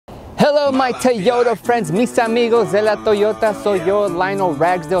Hello my Toyota friends, mis amigos de la Toyota, soy yo, Lionel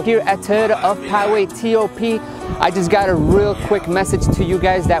Ragsdale, here at Toyota of Poway, TOP. I just got a real quick message to you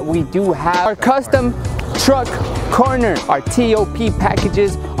guys that we do have our custom truck corner, our TOP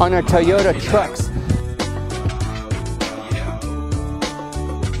packages on our Toyota trucks.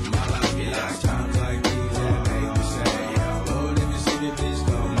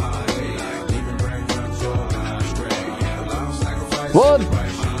 Well,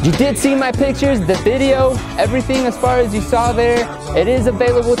 you did see my pictures, the video, everything as far as you saw there. It is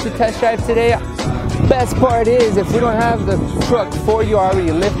available to test drive today. Best part is, if we don't have the truck for you already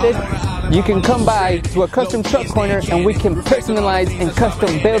lifted, you can come by to a custom truck corner and we can personalize and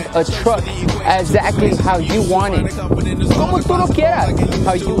custom build a truck exactly how you want it. Como tú lo quieras,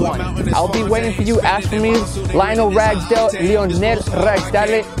 how you want it. I'll be waiting for you. Ask for me, Lionel Ragsdale, Lionel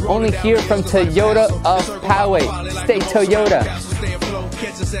Ragsdale, only here from Toyota of Poway. Stay Toyota.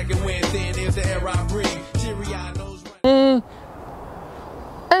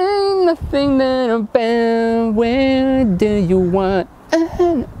 Ain't nothing that I'm bad. Where do you want?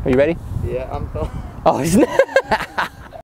 Are you ready? Yeah, I'm done. Oh,